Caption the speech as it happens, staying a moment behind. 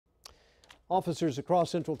Officers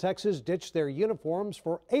across Central Texas ditched their uniforms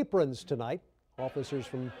for aprons tonight. Officers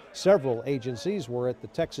from several agencies were at the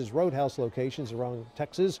Texas Roadhouse locations around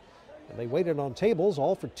Texas, and they waited on tables,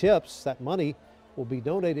 all for tips. That money will be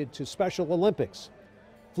donated to Special Olympics.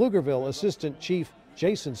 Pflugerville Assistant Chief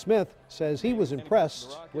Jason Smith says he was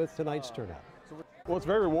impressed with tonight's turnout. Well, it's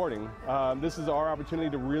very rewarding. This is our opportunity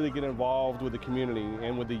to really get involved with the community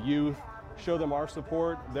and with the youth, show them our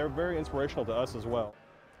support. They're very inspirational to us as well.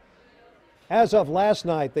 As of last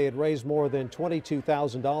night, they had raised more than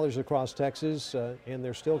 $22,000 across Texas, and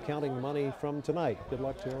they're still counting money from tonight. Good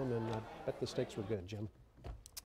luck to them, and I bet the stakes were good, Jim.